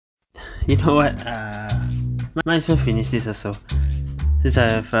You know what? Might as well finish this also. Since I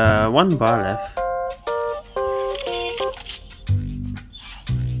have 1 bar left.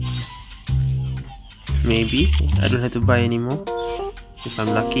 Maybe I don't have to buy anymore if I'm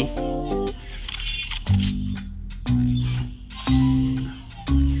lucky.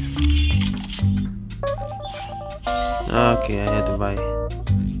 Okay, I had to buy.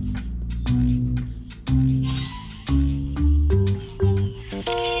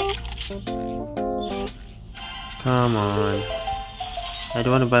 Come on. I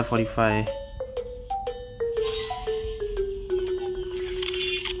don't want to buy 45.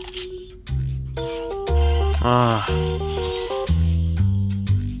 Ah.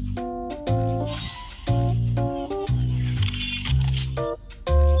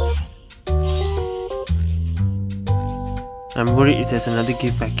 I'm worried if there's another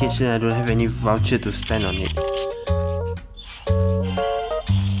gift package then I don't have any voucher to spend on it.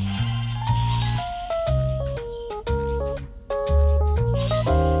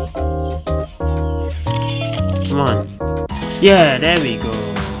 Come on. Yeah, there we go.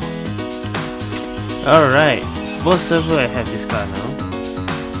 Alright. Both server I have this car now.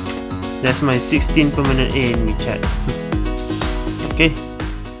 That's my 16 permanent A in WeChat. Okay.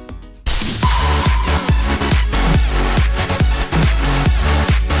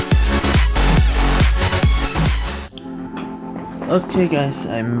 Okay guys,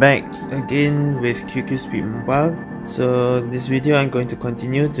 I'm back again with QSPEED Mobile. So this video I'm going to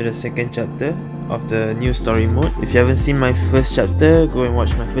continue to the second chapter of the new story mode. If you haven't seen my first chapter, go and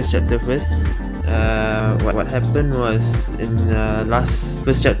watch my first chapter first. What happened was in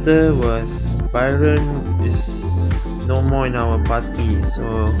first chapter was Byron is no more in our party,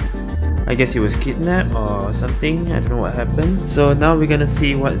 so I guess he was kidnapped or something. I don't know what happened. So now we're gonna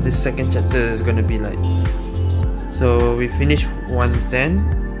see what this second chapter is gonna be like. So we finished 110,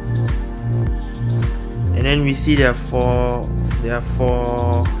 and then we see there are four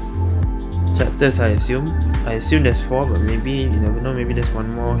chapters. I assume there's 4, but maybe you never know, maybe there's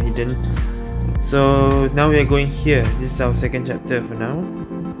one more hidden. So now we are going here. This is our second chapter for now,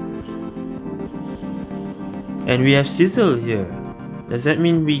 and we have Sizzle here. Does that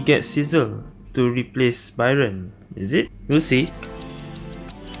mean we get Sizzle to replace Byron? Is it? We'll see,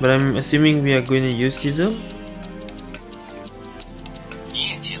 but I'm assuming we are going to use Sizzle.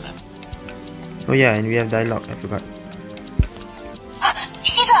 Oh yeah, and we have dialogue, I forgot.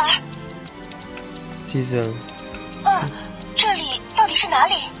 Sizzle. 这里到底是哪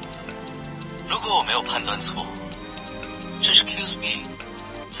里？如果我没有判断错，这是 QSPEED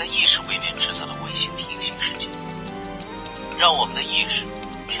在意识位面制造的微型平行世界，让我们的意识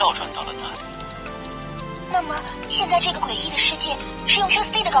跳转到了那里。那么现在这个诡异的世界是用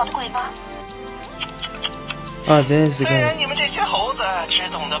QSPEED 搞的鬼吗？ there's the 虽 guy. 然你们这些猴子只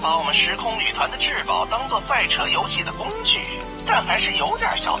懂得把我们时空旅团的至宝当做赛车游戏的工具，但还是有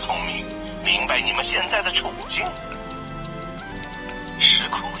点小聪明，明白你们现在的处境。时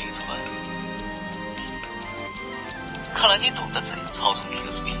空旅团，看来你懂得怎样操纵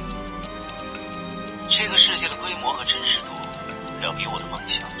QSPEED。这个世界的规模和真实度要比我的梦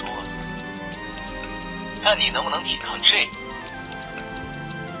强多了，但你能不能抵抗这个？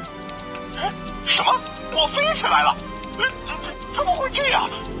什么？我飞起来了？怎么会这样？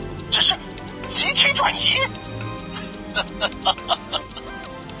这是集体转移？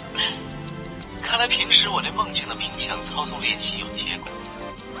看来平时我对梦境的冥想操纵练习有结果。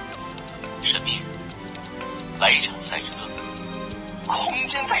神秘人，来一场赛车。空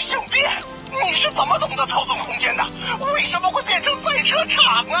间在相变，你是怎么懂得操纵空间的？为什么会变成赛车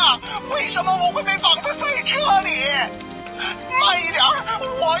场啊？为什么我会被绑在赛车里？慢一点，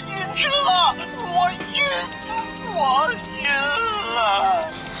我晕车，我晕了。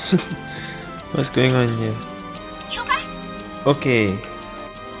What's going on here? 出发。 Okay,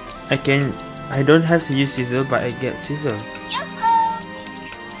 I don't have to use Sizzle, but I get Sizzle.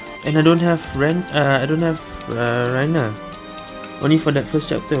 And I don't have Rainer. Only for that first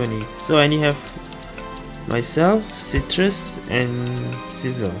chapter only. So I only have myself, Citrus, and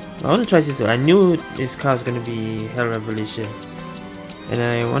Sizzle. I want to try Sizzle. I knew this car is gonna be Hell Revelation, and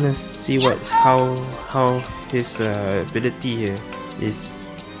I want to see how his ability here is.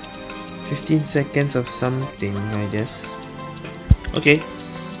 15 seconds of something, I guess. Okay,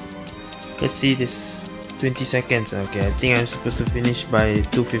 let's see this. 20 seconds. Okay, I think I'm supposed to finish by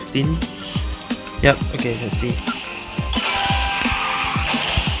 2:15. Yep. Okay, let's see.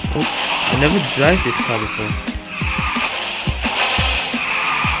 Oh, I never drive this car before.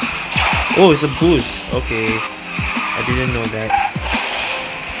 Oh, it's a boost. Okay, I didn't know that.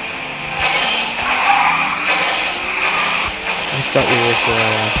 I thought it was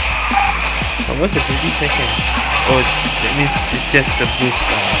what was the 15 seconds? Oh, that means it's just the boost.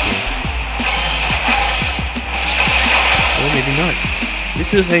 Okay. Oh, maybe not.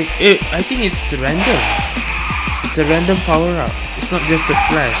 This is like I think it's random. It's a random power up. It's not just a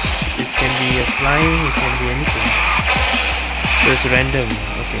flash. It can be a flying. It can be anything. So it's random.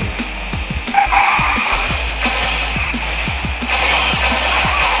 Okay.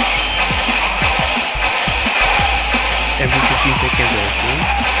 Every 15 seconds, I assume.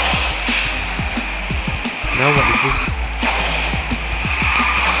 Now what is this?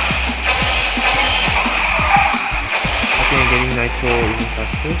 Okay, I'm getting nitro even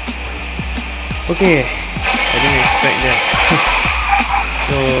faster. Okay, I didn't expect that.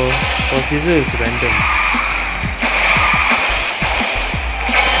 So, for scissor is random.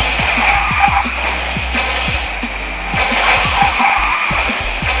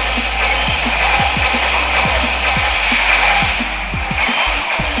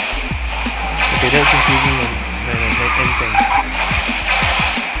 Okay, that's increasing my end time.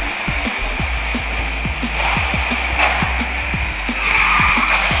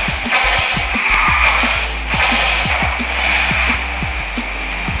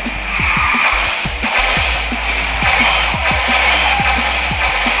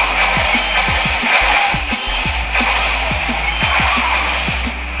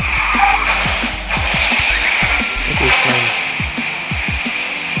 Okay, it's fine.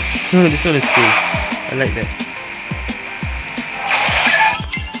 No, this one is cool. I like that.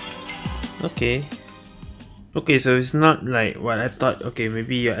 Okay. Okay, so it's not like what I thought. Okay,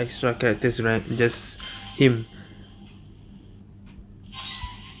 maybe your extra characters rank just him.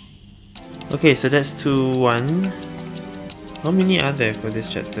 Okay, so that's 2-1. How many are there for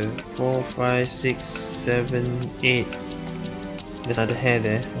this chapter? 4, 5, 6, 7, 8. There's another hair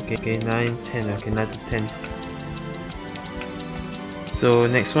there. Okay, 9, 10. Okay, another 10. So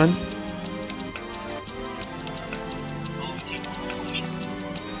next one.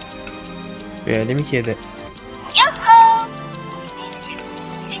 Yeah, let me hear that. Yoo-hoo!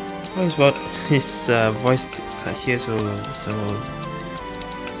 Oh, it's about his voice cut here so.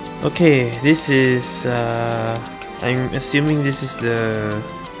 Okay, this is I'm assuming this is the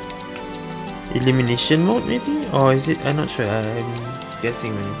elimination mode maybe? Or is it? I'm not sure, I'm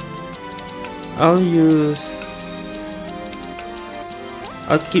guessing.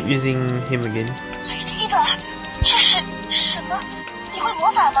 I'll keep using him again. 希特尔，这是什么？你会魔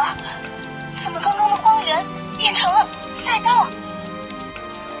法吗？怎么刚刚的荒原变成了赛道？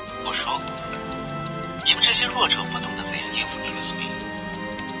我说过，你们这些弱者不懂得怎样应付 QSPEED，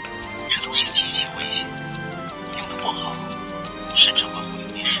 这东西极其危险，用得不好，甚至会毁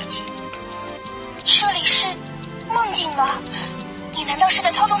灭世界。这里是梦境吗？你难道是在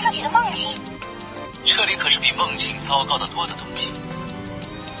操纵自己的梦境？这里可是比梦境糟糕得多的东西，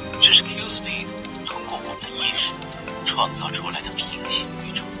这是 QSPEED 通过我们的意识创造出来的平行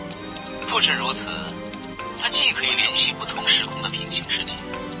宇宙。不止如此，它既可以联系不同时空的平行世界，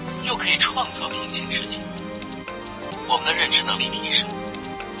又可以创造平行世界。我们的认知能力提升，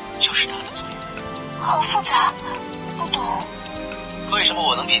就是它的作用。好复杂，不懂。为什么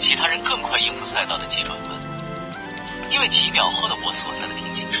我能比其他人更快应付赛道的急转弯？因为几秒后的我所在的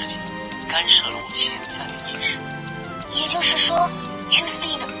平行世界干涉了我现在的意识。也就是说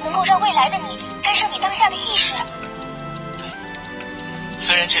 ，QSPEED 能够让未来的你干涉你当下的意识。对，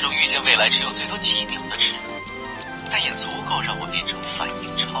虽然这种预见未来只有最多几秒的尺度，但也足够让我变成反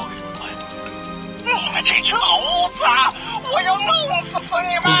应超人的怪物。你们这群老乌子，我要弄死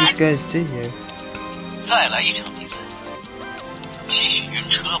你 Oh, 们！ this guy is still here. 再来一场比赛，继续晕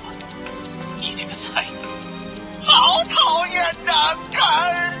车吧，你这个菜鸟！好讨厌的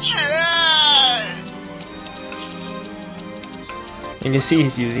感觉！ I can see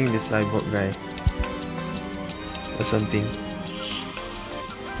he's using the cyborg guy or something.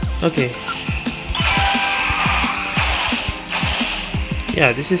 Okay.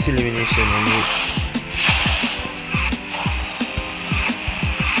 Yeah, this is elimination. I knew it.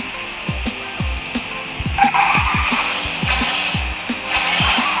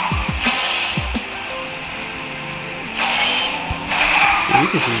 Okay,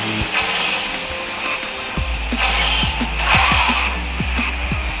 this is easy.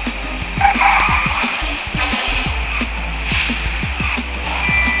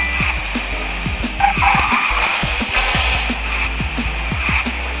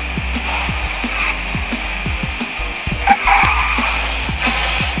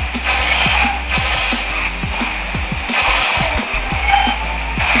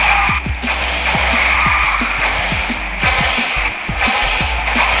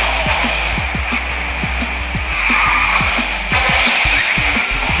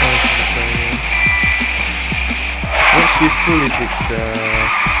 useful if it's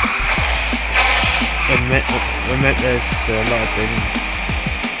a map has a lot of things.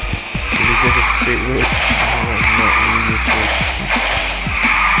 If it's just a straight road, not really useful.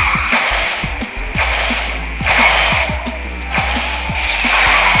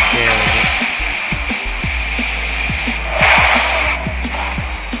 Yeah.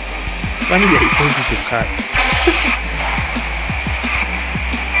 It's funny that it goes into cards.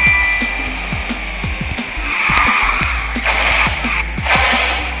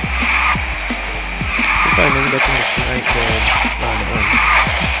 I never got to the right one.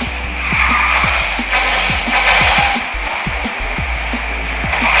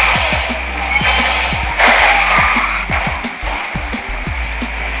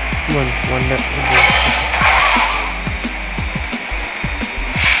 Come on, one lap.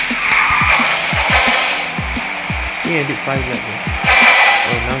 I did 5 laps.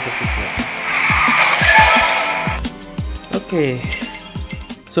 Oh, now it's a 5th lap. Okay.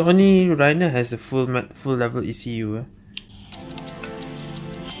 So only Rainer has the full level ECU.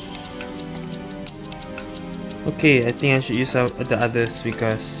 Okay, I think I should use out the others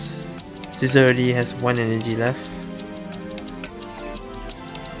because Caesar already has 1 energy left.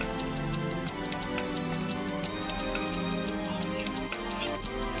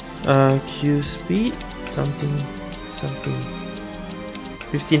 QSPEED something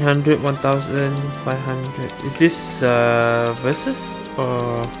 1500, 1500. Is this versus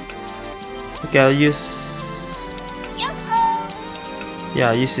or okay? I'll use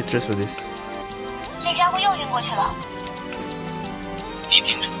I'll use citrus for this. 那家伙又晕过去了。你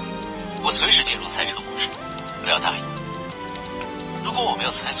盯着，我随时进入赛车模式，不要大意。如果我没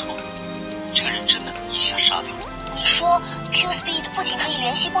有猜错，这个人真的能一下杀掉我。你说 QSPEED 不仅可以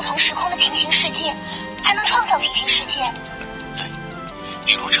联系不同时空的平行世界，还能创造平行世界。对，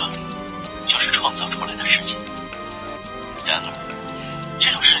比如这里就是创造出来的世界。然而，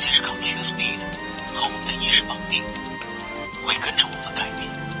这种世界是靠 QSPEED 和我们的意识绑定的，会跟着我们改变。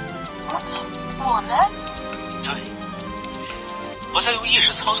我们？对，我在用意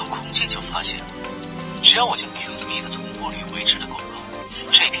识操纵空间就发现了，只要我将 QSPEED 的同步率维持得够高，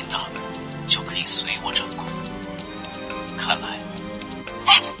这片大陆就可以随我掌控。看来，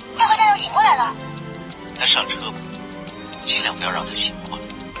哎，大坏蛋又醒过来了。那上车吧，尽量不要让他醒过来。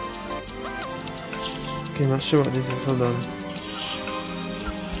Okay, not sure what this is. Hold on.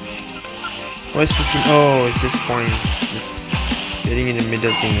 Why is 15? Oh, it's just points. Just getting in the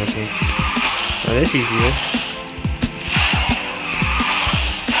middle thing. Okay. Oh, that's easier.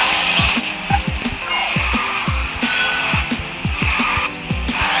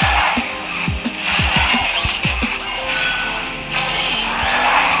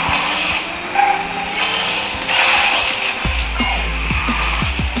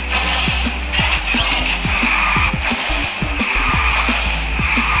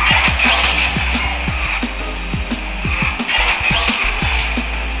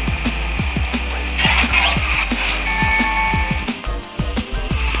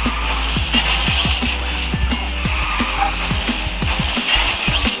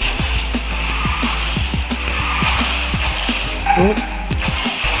 Oh,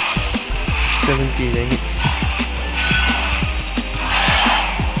 70, dang it.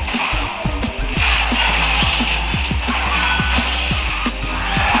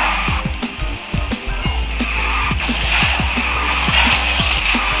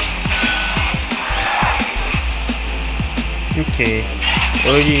 Okay,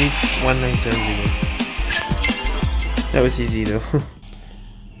 already 1970. That was easy though.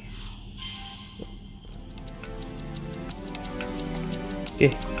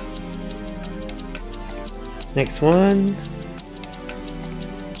 Okay. Next one.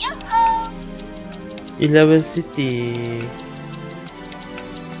 11 City.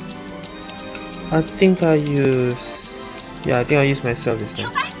 I think I think I'll use myself this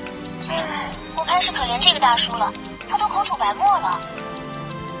time. 我开始可怜这个大叔了，他都口吐白沫了。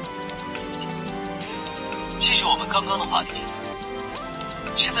继续我们刚刚的话题。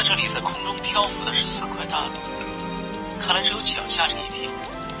现在这里在空中漂浮的是4块大陆，看来只有脚下这一片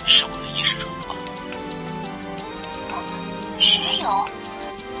是我的意识转化。只有？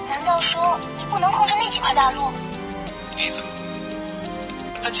难道说你不能控制那几块大陆？闭嘴！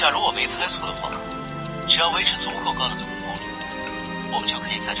但假如我没猜错的话，只要维持足够高的同步率，我们就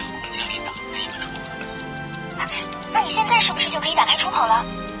可以在这个空间里打开一个出口。那你现在是不是就可以打开出口了？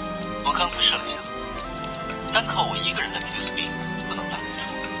我刚才试了下，单靠我一个人的 QSPEED 不能打开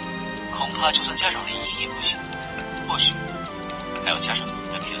出口，恐怕就算加上雷伊也不行。或许还要加上你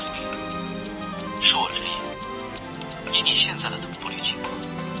的 QSPEED。恕我直言，以你现在的同步率情况，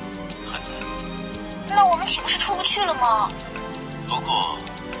很难。那我们岂不是出不去了吗？不过，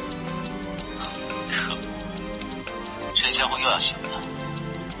可恶，这家伙又要醒了。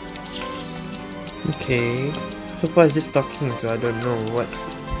Okay, so far it's just talking, so I don't know what's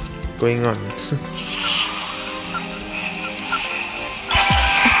going on.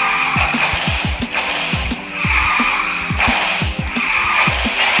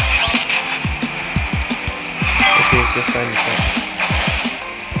 Okay, it's just time to talk.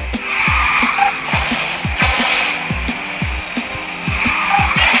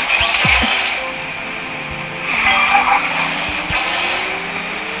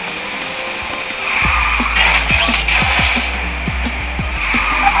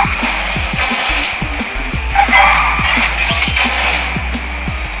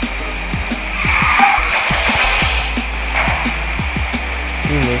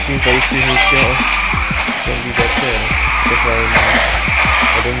 Machine very soon can be better because I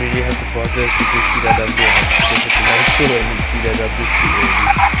don't really have to bother to do CW because it's a nice show and it's CW speed already.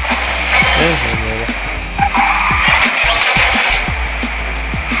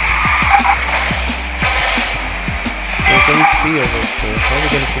 There's only 3 of us, so how are we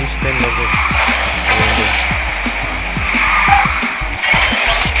going to finish 10 levels? I wonder.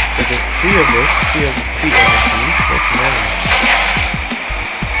 But there's 3 of us, 3 energy, that's 9.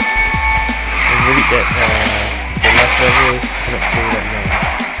 I'm worried that the last level cannot play right now.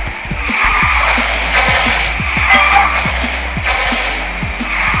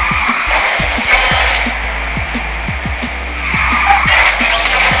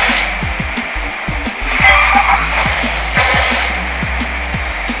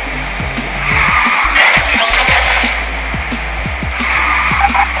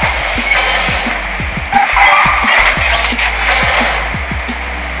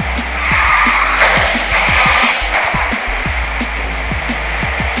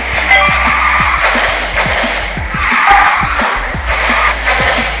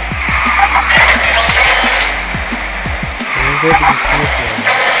 Go to the smooth one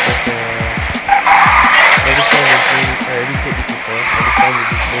because this time we're playing, I already said this before, this time we'll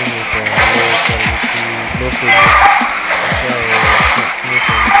be playing with low quality, low frame rate. That's why it's not smooth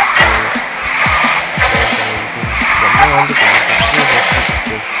and everything. But now I'm looking at the smooth as smooth as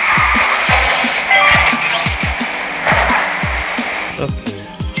this. Okay.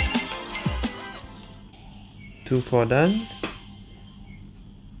 2-4 done.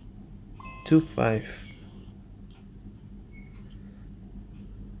 2-5.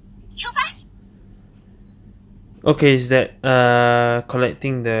 Okay, is that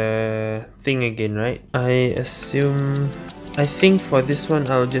collecting the thing again, right? I think for this one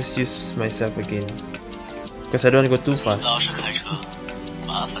I'll just use myself again because I don't want to go too fast. 老是开车，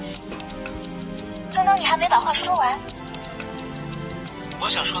麻烦死了。刚刚你还没把话说完。我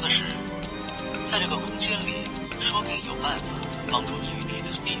想说的是，在这个空间里，说不定有办法帮助你与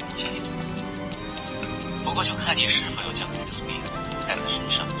QSPEED 接近。不过就看你是否有将 QSPEED 带在身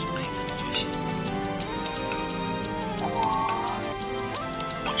上一辈子的决心。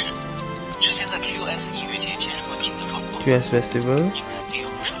我知道，之前在 QS 音乐节牵涉过新的状况 QS Festival 应该也有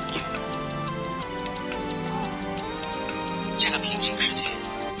不少意外。这个平行世界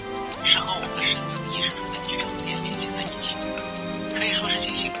是和我们的深层意识中的一场电联系在一起，可以说是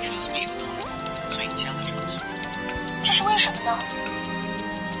进行 QSPEED 的同步最佳的场所。这是为什么呢？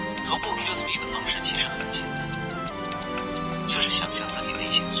同步 QSPEED 的方式其实很简单，就是想象自己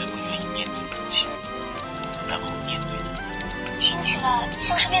内心最不愿意面对的东西，然后面对它。听起来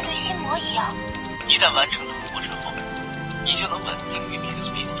像是面对心魔一样。一旦完成同步之后，你就能稳定与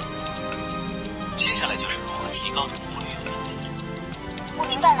QSPEED 的同步。接下来就是如何提高同步率的问题。我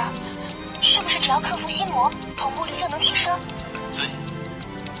明白了，是不是只要克服心魔，同步率就能提升？对。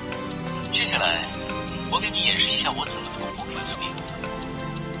接下来，我给你演示一下我怎么同步 QSPEED。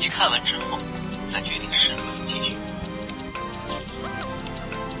你看完之后，再决定是否有继续。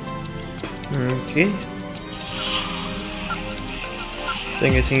Okay. So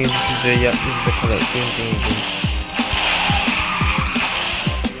I'm guessing this is the collecting thing again.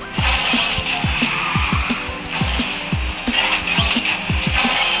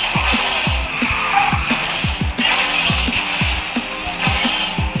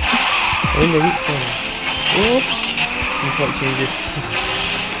 Oh, in the weak one. Whoop! Default changes. Oh.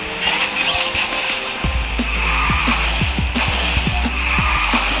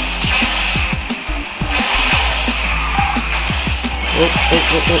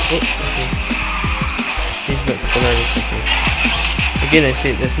 Okay. Change back to Polaris, okay. Again I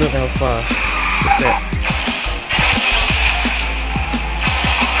said there's no alpha to set.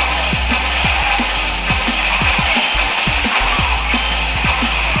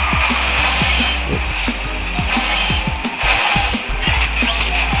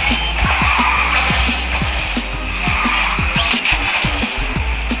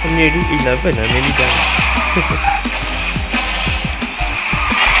 already 11, I'm nearly done.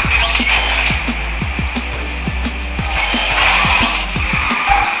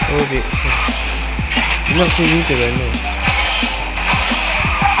 Oh wait, I'm not changing to run now.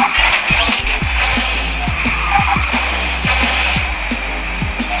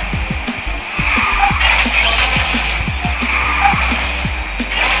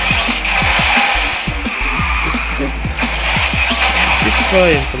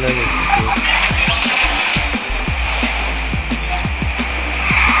 Try and collect it.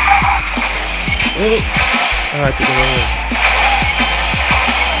 Oh! Ah, I took the wrong one.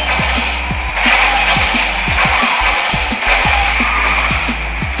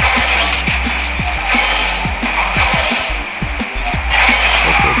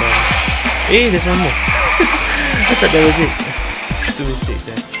 Okay, done. Hey, there's one more. I thought that was it. Two mistakes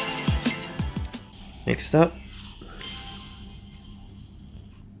there. Next up.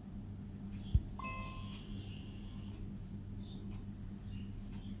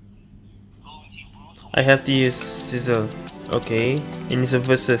 I have to use sizzle. Okay, and it's a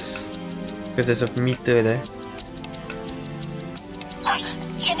versus because there's a meter there.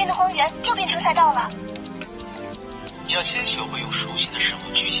 前面的荒原又变成赛道了。你要先学会用熟悉的事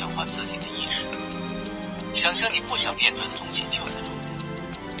物具象化自己的意识，想象你不想面对的东西就在周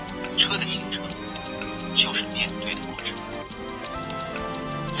围。车的形成就是面对的过程。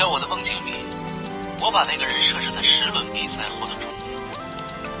在我的梦境里，我把那个人设置在10轮比赛后的终点。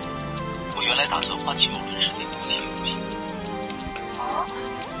我原来打算花9轮时间鼓起勇气。哦，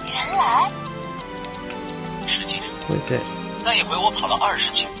原来。实际上，那一回我跑了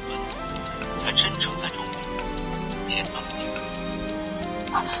29轮，才真正在终点见到了你。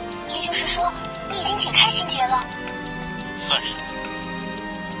啊，也就是说，你已经解开心结了。算是。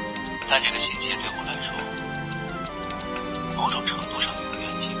但这个心结对我来说，某种程度上有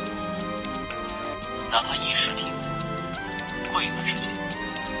远景。哪怕一时停步，过一段时间。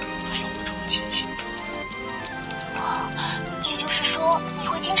也就是说，你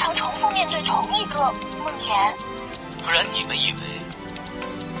会经常重复面对同一个梦魇。不然你们以为，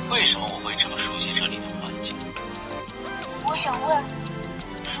为什么我会这么熟悉这里的环境？我想问，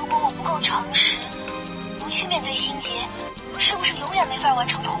如果我不够诚实，不去面对心结，是不是永远没法完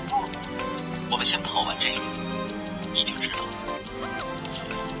成同步？我们先跑完这一轮，你就知道。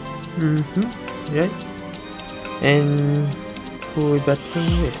Right. And who we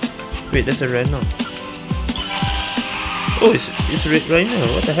battling with? Wait, there's a rhino. Oh, it's red rhino.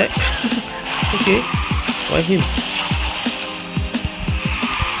 What the heck? Okay, why him?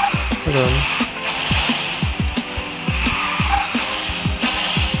 Hold on.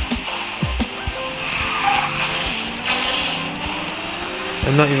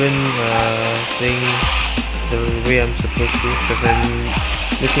 I'm not even playing the way I'm supposed to because I'm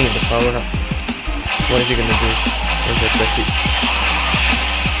looking at the power up. What is it gonna do once I press it?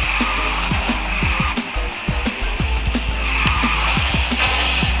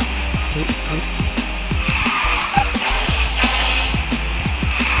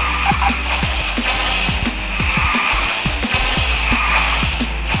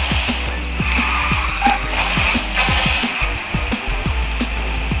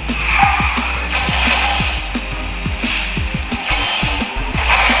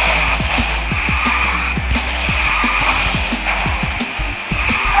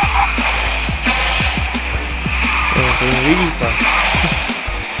 Really fast.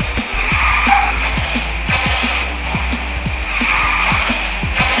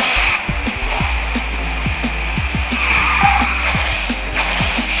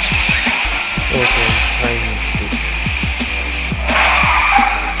 Okay, I need to.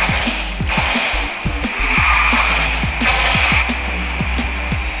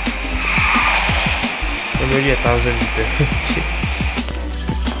 I'm already 1,000 meters.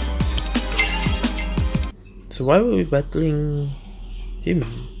 So why were we battling him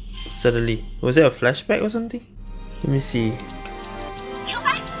suddenly? Was there a flashback or something? Let me see.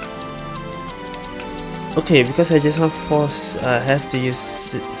 Okay, because I just have force, I have to use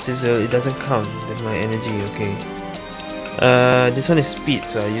sizzle. It doesn't count with my energy. Okay. This one is speed,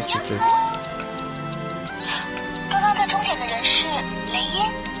 so I use it first. 刚刚在终点的人是雷音。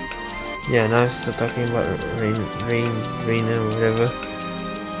Yeah, now it's talking about rain or whatever.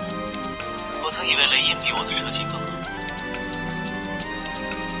 我曾以为雷音比我的车技更好，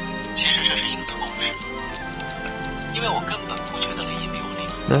其实这是一个错误示，因为我根本不觉得雷音比我厉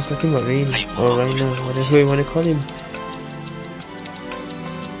害。Now it's talking about rain or rhino, whatever you want to call him.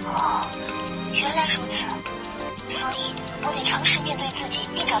 哦，原来如此，所以我得诚实面对自己，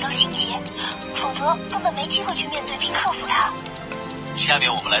并找到心结，否则根本没机会去面对并克服它。下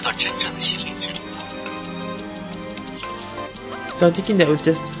面我们来段真正的心灵之旅吧。 So I'm thinking that was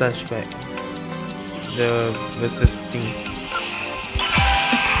just a flashback. The versus thing.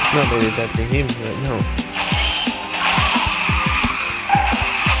 It's not that we're battling him right now.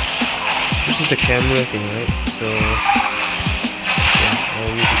 This is the camera thing, right? So yeah,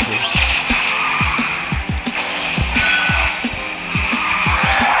 I'll use it here.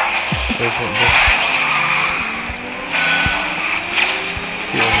 There's one there.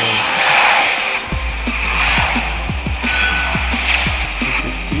 Yeah, no.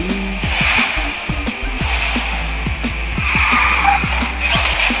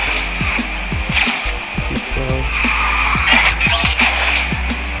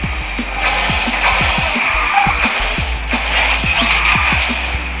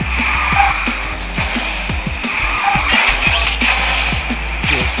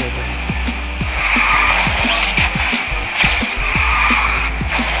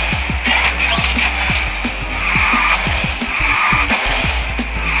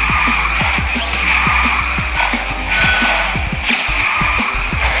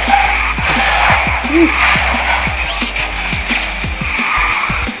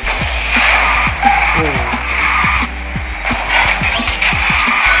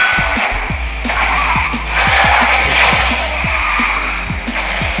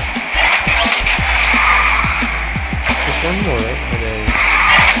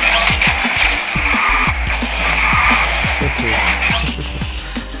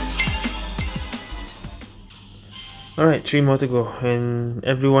 3 more to go, and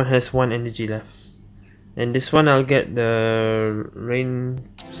everyone has 1 energy left. And this one I'll get the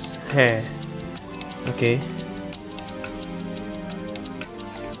rain's hair. Okay.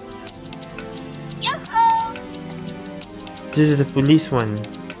 Yoo-hoo! This is the police one.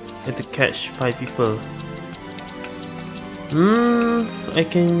 I have to catch 5 people. I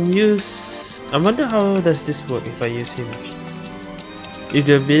can use... I wonder how does this work if I use him. If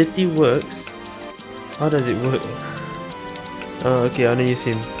the ability works, how does it work? Oh, okay, I wanna use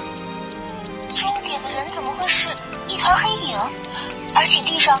him. 终点的人怎么会是一团黑影？而且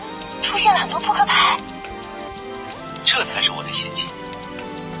地上出现了很多扑克牌。这才是我的心情，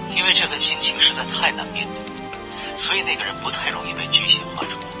因为这份心情实在太难面对，所以那个人不太容易被具象化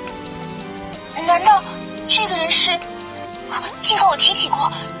出来。难道这个人是？幸好我提起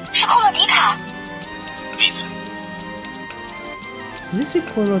过，是克洛迪卡。闭嘴！ Did you say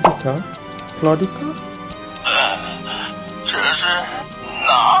Claudica? Claudica? 这是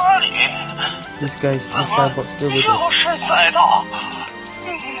哪里？ This guy's the cyborg still with 又 us. 是赛道？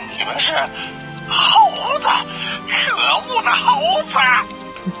你们是猴子，可恶的猴子！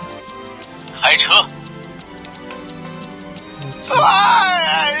开车！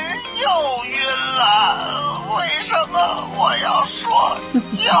哎，又晕了。为什么我要说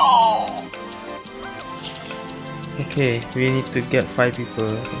又？ Okay, we need to get 5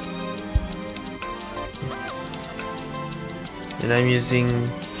 people. And I'm using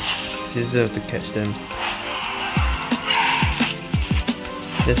scissor to catch them.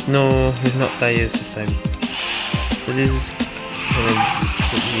 There's not tires this time. So this is gonna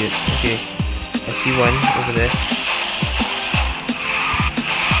be weird. Okay, I see one over there.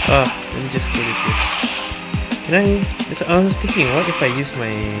 Let me just go this way. Can I was thinking, what if I use my...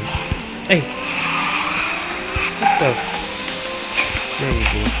 Hey! What the... There you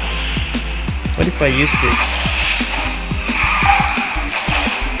go. What if I use this?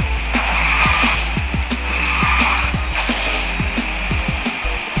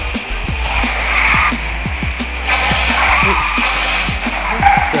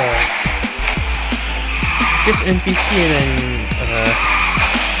 Just NPC and then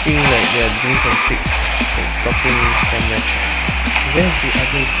seeing like they're doing some tricks, like stopping somewhere. Where's the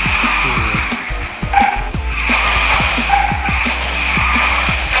other two?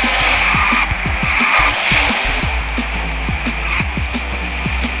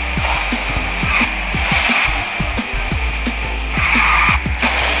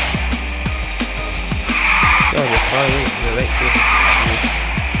 Oh, they're far away. They're right there.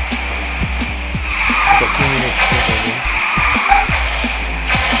 Got 2 minutes left of them.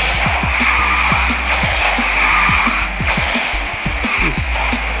 Jeez.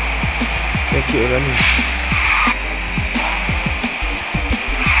 They're good running.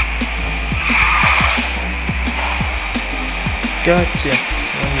 Gotcha.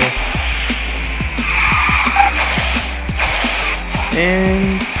 One more.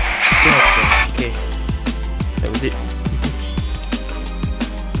 And gotcha. Okay. That was it.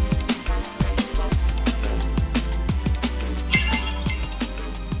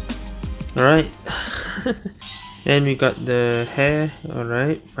 Alright. And we got the hair.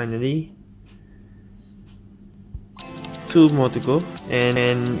 Alright, finally. 2 more to go. And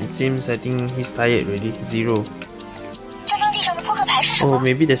it seems I think he's tired already. 0. 刚刚地上的扑克牌是什 Oh, 么？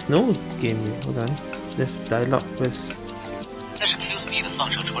 maybe there's no game here. Hold on. Let's dialogue first. 那是 QSPEED 放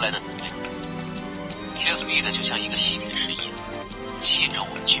射出来的能量。QSPEED 就像一个吸铁石一样，吸引着我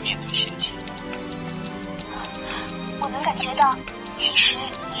们去面对心结。我能感觉到，其实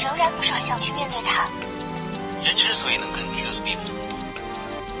你仍然不是很想去面对它。人之所以能跟 QSPEED 同步，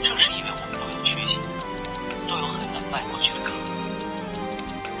正是因为我们都有缺陷，都有很难迈过去的坎。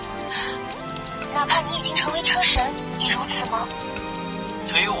哪怕你已经成为车神，也如此吗？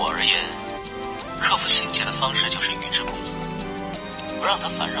对于我而言，克服心结的方式就是与之共存，不让它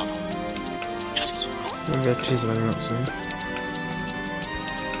烦扰到我，这就足够。 Maybe I'll choose running out soon.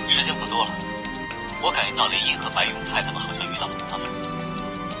 时间不多了，我感应到雷音和白永派他们好像遇到了麻烦，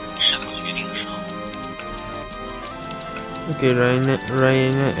是做决定的时候。 Okay, Raina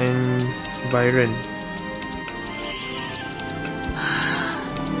and Byron.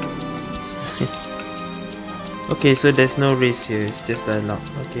 Okay, so there's no race here, it's just dialogue.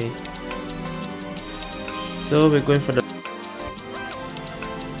 Okay. So we're going for the...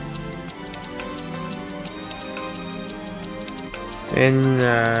 And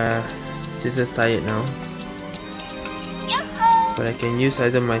Citrus tired now. Yahoo! But I can use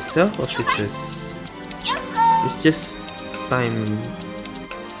either myself or Citrus. Yahoo! It's just time.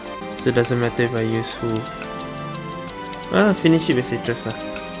 So it doesn't matter if I use who. Well, finish it with Citrus lah.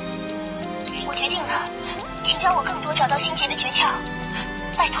 我决定了，请教我更多找到心结的诀窍，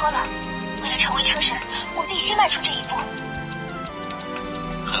拜托了。为了成为车神，我必须迈出这一步。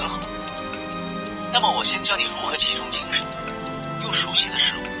很好，那么我先教你如何集中精神，用熟悉的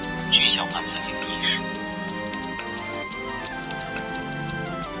事物具象化自己的意识。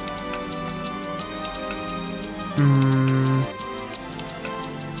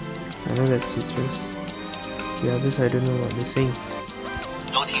I know that's Citrus. The others I don't know what they're saying.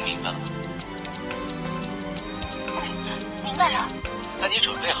 都听明白了吗？明白了。那你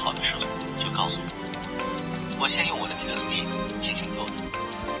准备好的时候就告诉我，我先用我的 QSPEED 进行诱导。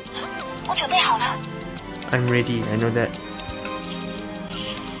我准备好了。 I'm ready, I know that.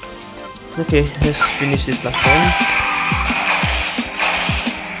 Okay, let's finish this last one.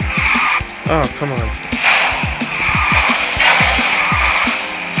 Oh, come on.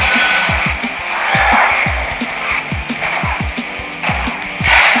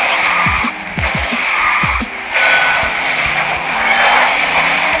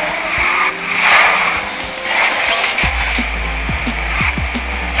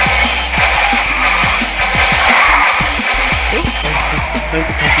 Trying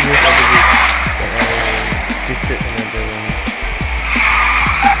to continue with other routes, but I drifted another one.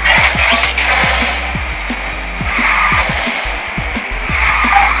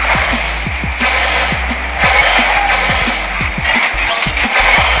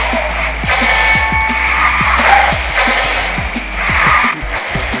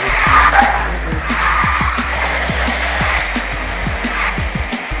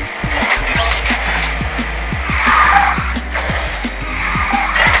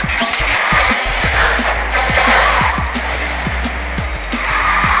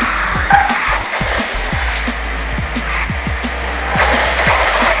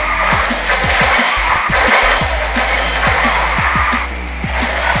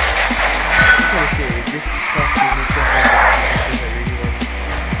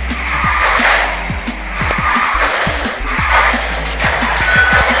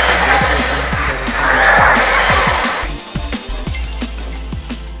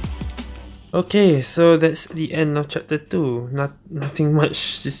 Okay, so that's the end of chapter 2. Nothing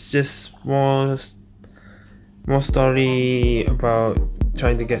much. It's just more story about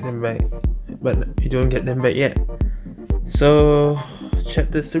trying to get them back, but we don't get them back yet. So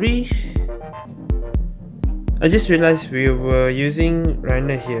chapter 3. I just realized we were using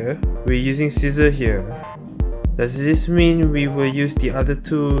Rainer here. We're using Scissor here. Does this mean we will use the other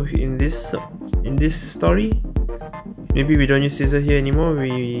two in this story? Maybe we don't use Scissor here anymore,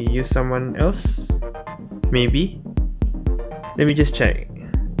 we use someone else? Maybe? Let me just check.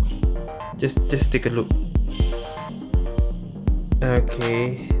 Just take a look.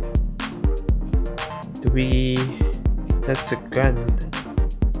 Okay. That's a gun.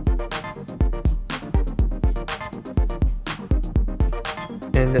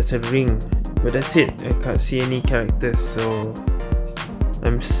 And that's a ring. But that's it. I can't see any characters, so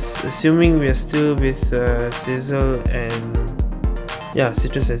I'm assuming we are still with Sizzle and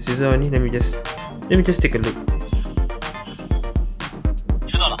Citrus and Sizzle only. Let me just take a look.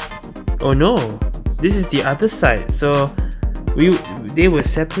 Oh no! this is the other side. So they were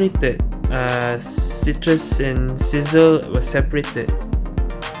separated. Citrus and Sizzle were separated,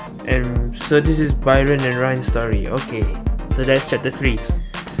 and so this is Byron and Ryan's story. Okay, so that's chapter 3.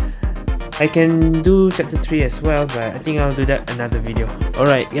 I can do chapter 3 as well, but I think I'll do that another video.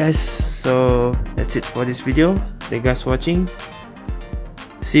 Alright guys, so that's it for this video. Thank you guys for watching.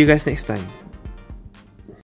 See you guys next time.